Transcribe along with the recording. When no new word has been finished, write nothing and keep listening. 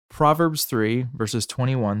Proverbs 3, verses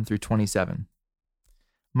 21 through 27.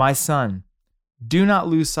 My son, do not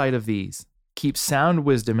lose sight of these. Keep sound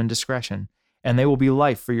wisdom and discretion, and they will be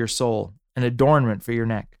life for your soul, and adornment for your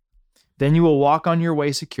neck. Then you will walk on your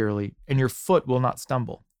way securely, and your foot will not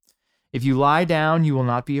stumble. If you lie down, you will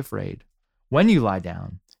not be afraid. When you lie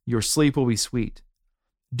down, your sleep will be sweet.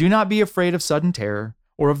 Do not be afraid of sudden terror,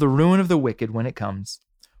 or of the ruin of the wicked when it comes.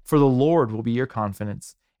 For the Lord will be your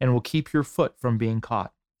confidence, and will keep your foot from being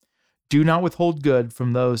caught. Do not withhold good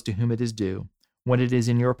from those to whom it is due, when it is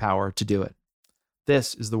in your power to do it.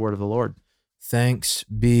 This is the word of the Lord. Thanks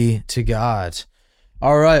be to God.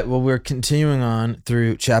 All right, well, we're continuing on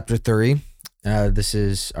through chapter 3. This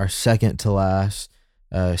is our second to last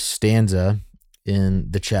stanza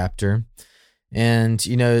in the chapter. And,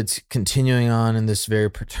 it's continuing on in this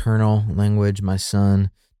very paternal language. My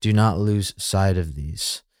son, do not lose sight of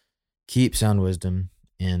these. Keep sound wisdom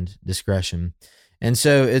and discretion. And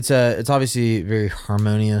so it's obviously very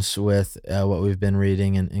harmonious with what we've been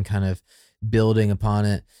reading and kind of building upon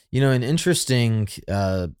it. An interesting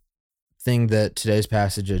thing that today's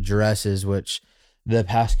passage addresses, which the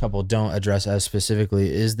past couple don't address as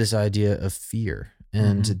specifically, is this idea of fear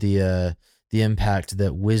and the impact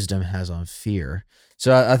that wisdom has on fear.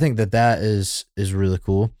 So I think that is really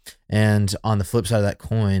cool. And on the flip side of that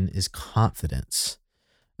coin is confidence.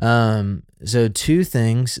 So two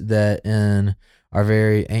things that in our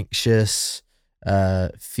very anxious,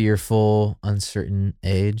 fearful, uncertain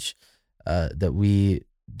age that we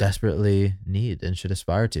desperately need and should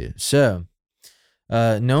aspire to. So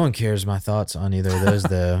no one cares my thoughts on either of those,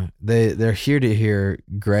 though. They're here to hear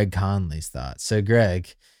Greg Conley's thoughts. So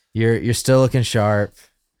Greg, you're still looking sharp.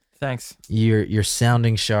 Thanks. You're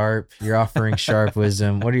sounding sharp. You're offering sharp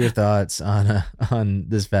wisdom. What are your thoughts on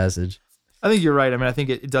this passage? I think you're right. I mean, I think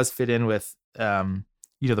it does fit in with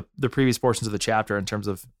the previous portions of the chapter in terms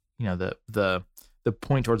of the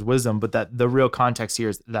point towards wisdom, but that the real context here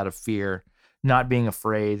is that of fear, not being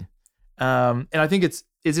afraid. And I think it's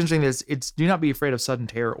interesting that it's do not be afraid of sudden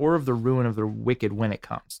terror or of the ruin of the wicked when it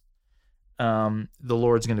comes. The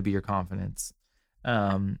Lord's going to be your confidence,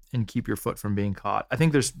 and keep your foot from being caught. I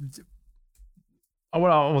think I don't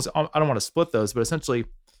want to split those, but essentially,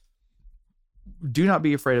 do not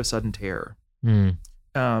be afraid of sudden terror.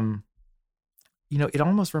 It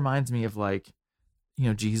almost reminds me of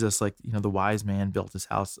Jesus, the wise man built his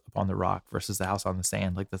house upon the rock versus the house on the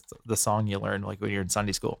sand, like the song you learn when you're in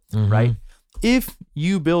Sunday school, right? If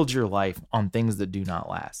you build your life on things that do not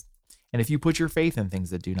last, and if you put your faith in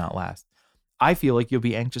things that do not last, I feel like you'll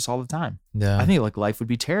be anxious all the time. Yeah. I think life would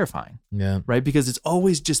be terrifying. Yeah. Right? Because it's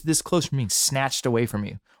always just this close from being snatched away from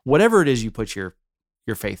you. Whatever it is you put your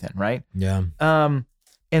faith in, right? Yeah.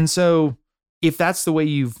 And so if that's the way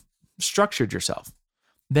you've structured yourself,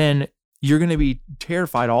 then you're going to be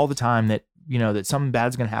terrified all the time that, that something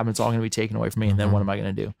bad's going to happen. It's all going to be taken away from me. And then what am I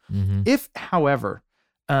going to do? If, however,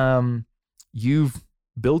 you've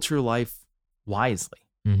built your life wisely,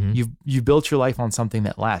 you've built your life on something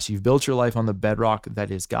that lasts, you've built your life on the bedrock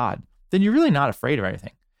that is God, then you're really not afraid of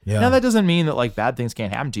anything. Yeah. Now that doesn't mean that bad things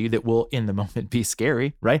can't happen to you that will in the moment be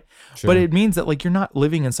scary, right? Sure. But it means that you're not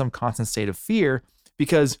living in some constant state of fear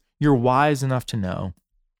because you're wise enough to know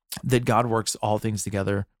that God works all things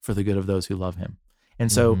together for the good of those who love him.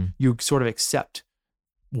 And so you sort of accept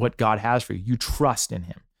what God has for you. You trust in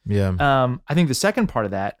him. Yeah. I think the second part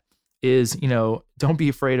of that is, don't be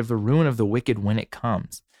afraid of the ruin of the wicked when it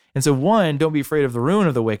comes. And so one, don't be afraid of the ruin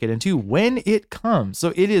of the wicked. And two, when it comes.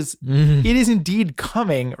 So it is indeed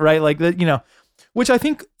coming, right? Which I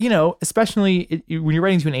think, especially when you're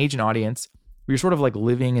writing to an agent audience, where you're sort of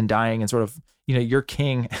living and dying and sort of, your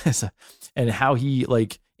king and how he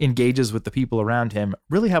engages with the people around him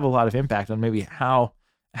really have a lot of impact on maybe how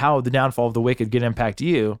the downfall of the wicked can impact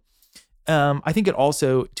you. I think it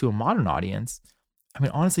also, to a modern audience,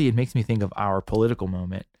 honestly, it makes me think of our political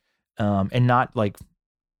moment, and not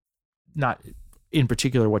in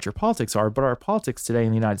particular what your politics are, but our politics today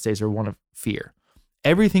in the United States are one of fear.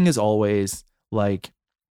 Everything is always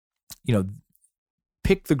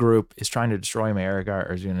pick the group is trying to destroy America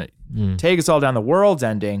or is going to take us all down. The world's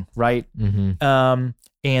ending, right?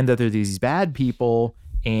 And that there are these bad people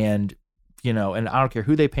and I don't care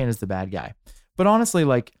who they paint as the bad guy. But honestly,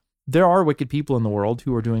 there are wicked people in the world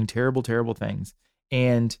who are doing terrible, terrible things.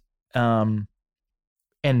 And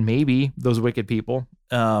maybe those wicked people,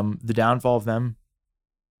 the downfall of them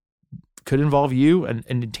could involve you and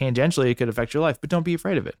tangentially it could affect your life, but don't be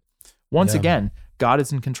afraid of it. Once again, God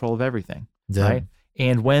is in control of everything, right?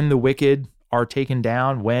 And when the wicked are taken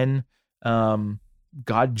down, when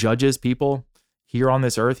God judges people here on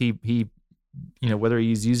this earth, he whether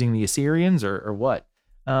he's using the Assyrians or what,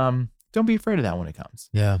 don't be afraid of that when it comes.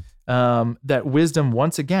 Yeah. That wisdom,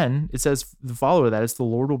 once again, it says the follower of that is the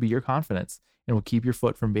Lord will be your confidence and will keep your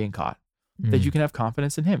foot from being caught. That you can have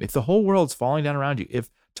confidence in him. If the whole world's falling down around you, if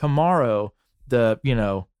tomorrow the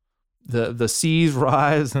seas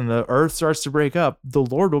rise and the earth starts to break up, the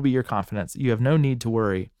Lord will be your confidence. You have no need to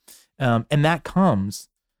worry. And that comes,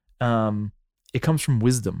 it comes from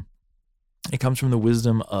wisdom. It comes from the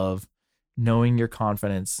wisdom of knowing your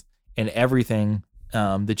confidence, and everything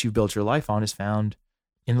that you've built your life on is found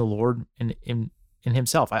in the Lord and in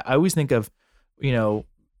himself. I always think of,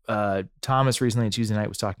 Thomas recently on Tuesday night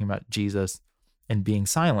was talking about Jesus and being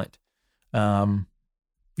silent, on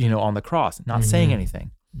the cross, not saying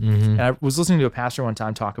anything. And I was listening to a pastor one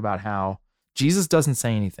time talk about how Jesus doesn't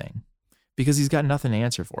say anything because he's got nothing to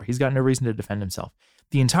answer for. He's got no reason to defend himself.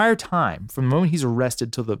 The entire time, from the moment he's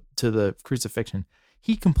arrested to the crucifixion,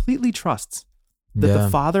 he completely trusts that the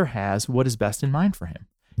Father has what is best in mind for him.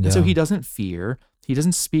 And so he doesn't fear, he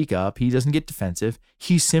doesn't speak up, he doesn't get defensive.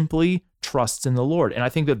 He simply trusts in the Lord. And I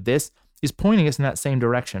think that this is pointing us in that same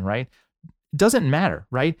direction, right? It doesn't matter,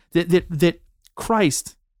 right? That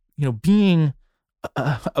Christ, being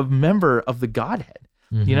a member of the Godhead,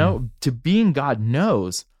 to being God,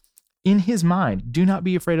 knows in his mind, do not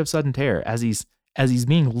be afraid of sudden terror as he's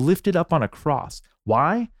being lifted up on a cross.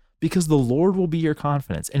 Why? Because the Lord will be your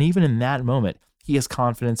confidence. And even in that moment, he has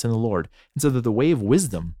confidence in the Lord. And so that the way of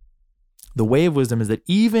wisdom is that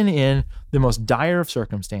even in the most dire of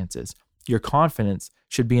circumstances, your confidence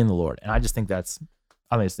should be in the Lord. And I just think this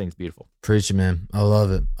thing's beautiful. Preach it, man. I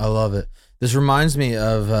love it. This reminds me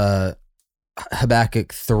of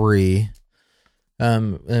Habakkuk 3.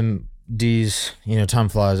 And D's, time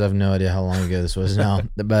flies. I have no idea how long ago this was now,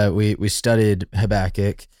 but we studied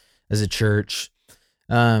Habakkuk as a church,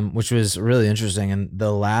 which was really interesting. And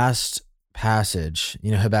the last passage,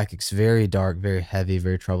 Habakkuk's very dark, very heavy,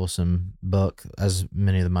 very troublesome book, as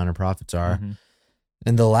many of the minor prophets are.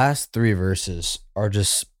 And the last 3 verses are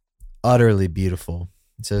just utterly beautiful.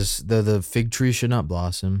 It says, though the fig tree should not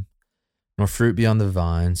blossom, nor fruit be on the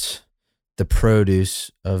vines, the produce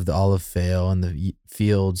of the olive fail, and the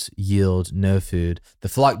fields yield no food, the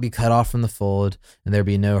flock be cut off from the fold, and there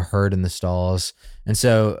be no herd in the stalls. And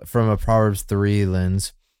so from a Proverbs 3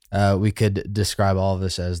 lens, we could describe all of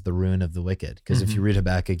this as the ruin of the wicked. Because if you read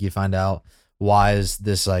Habakkuk, you find out why is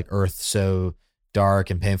this earth so dark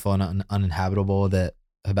and painful and uninhabitable that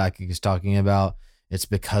Habakkuk is talking about. It's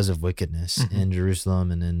because of wickedness in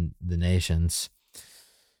Jerusalem and in the nations.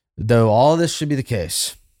 Though all this should be the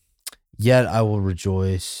case, yet I will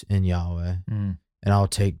rejoice in Yahweh, and I'll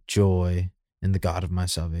take joy in the God of my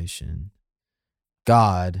salvation.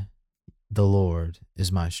 God, the Lord,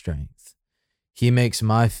 is my strength. He makes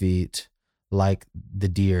my feet like the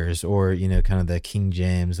deer's, or, kind of the King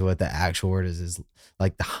James, what the actual word is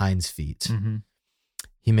like the hind's feet.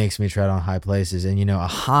 He makes me tread on high places. And, a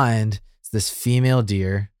hind is this female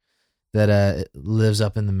deer that lives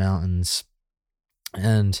up in the mountains.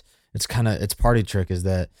 And its party trick is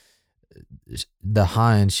that the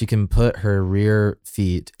hind, she can put her rear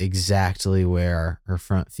feet exactly where her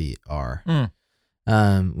front feet are,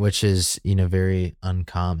 which is, very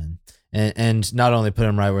uncommon. And not only put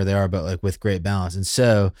them right where they are, but with great balance. And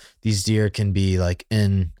so these deer can be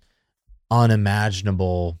in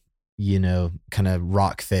unimaginable, kind of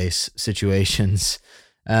rock face situations,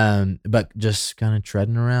 but just kind of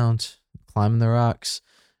treading around, climbing the rocks.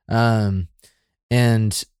 And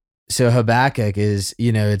so Habakkuk is,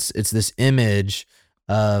 it's this image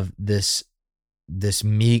of this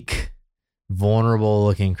meek, vulnerable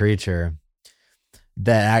looking creature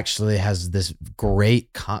that actually has this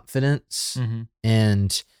great confidence,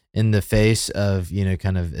 and in the face of,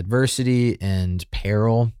 kind of adversity and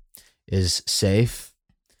peril is safe.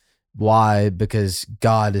 Why? Because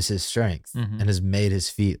God is his strength and has made his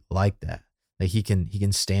feet like that. He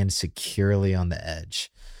can stand securely on the edge.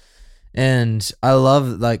 And I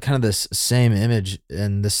love kind of this same image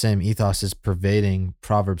and the same ethos is pervading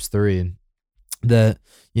Proverbs 3, that,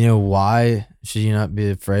 why should you not be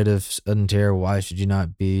afraid of sudden terror? Why should you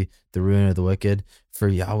not be the ruin of the wicked? For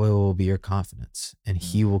Yahweh will be your confidence, and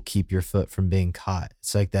he will keep your foot from being caught.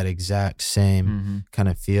 It's like that exact same kind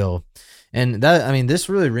of feel. And this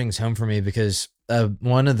really rings home for me because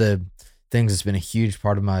one of the things that's been a huge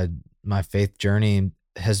part of my faith journey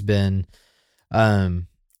has been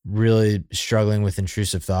really struggling with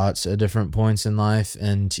intrusive thoughts at different points in life.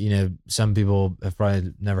 And, some people have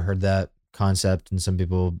probably never heard that concept, and some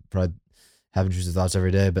people probably have intrusive thoughts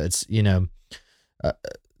every day, but it's,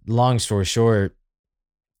 long story short,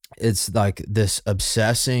 it's this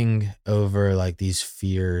obsessing over these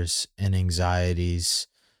fears and anxieties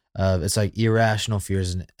it's like irrational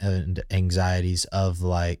fears and anxieties of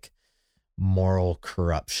like moral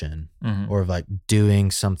corruption or of like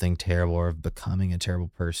doing something terrible or of becoming a terrible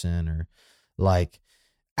person or like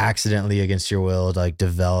accidentally against your will, like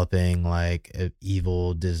developing like an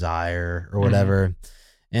evil desire or whatever.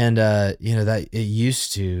 And, that it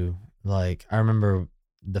used to, like, I remember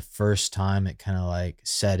the first time it kind of like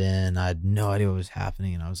set in, I had no idea what was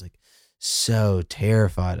happening. And I was like so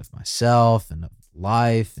terrified of myself and of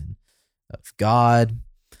life and of God.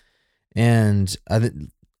 And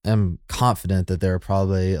I'm confident that there are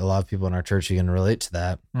probably a lot of people in our church who can relate to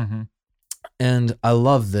that. And I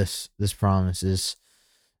love this promise is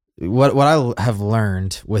what I have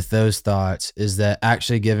learned with those thoughts is that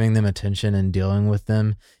actually giving them attention and dealing with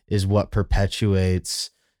them is what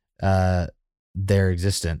perpetuates their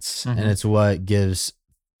existence. And it's what gives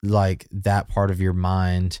like that part of your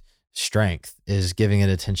mind strength, is giving it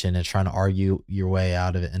attention and trying to argue your way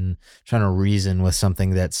out of it and trying to reason with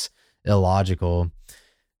something that's illogical.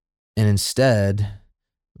 And instead,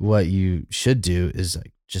 what you should do is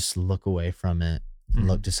like just look away from it and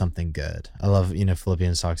look to something good. I love,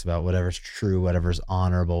 Philippians talks about whatever's true, whatever's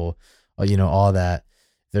honorable, all that.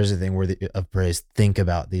 If there's a thing worthy of praise, think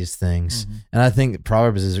about these things. And I think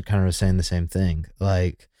Proverbs is kind of saying the same thing.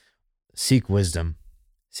 Like, seek wisdom,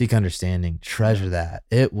 seek understanding, treasure that.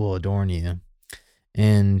 It will adorn you.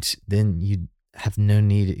 And then you'll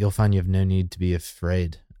find you have no need to be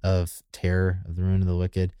afraid of terror, of the ruin of the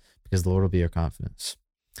wicked, because the Lord will be your confidence.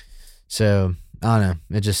 So, I don't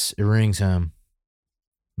know. It rings home.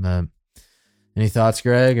 But any thoughts,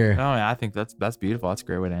 Greg? Or I think that's beautiful. That's a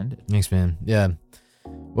great way to end it. Thanks, man. Yeah.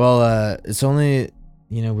 Well, it's only,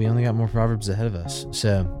 we only got more Proverbs ahead of us.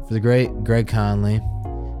 So for the great Greg Conley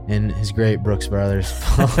and his great Brooks Brothers.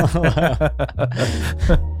 I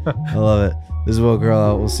love it. This is Will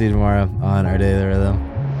Girl. We'll see you tomorrow on Our Daily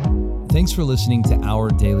Rhythm. Thanks for listening to Our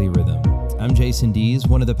Daily Rhythm. I'm Jason Dees,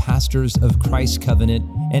 one of the pastors of Christ Covenant,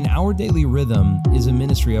 and Our Daily Rhythm is a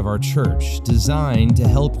ministry of our church designed to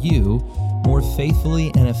help you more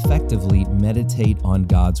faithfully and effectively meditate on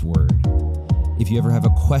God's Word. If you ever have a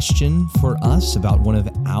question for us about one of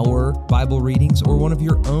our Bible readings or one of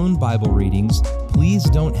your own Bible readings, please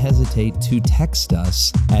don't hesitate to text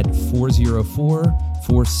us at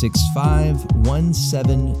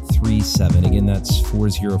 404-465-1737. Again, that's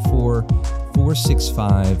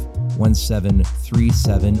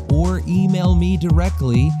 404-465-1737, or email me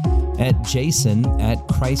directly at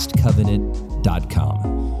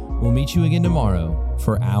jason@christcovenant.com. We'll meet you again tomorrow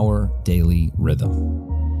for Our Daily Rhythm.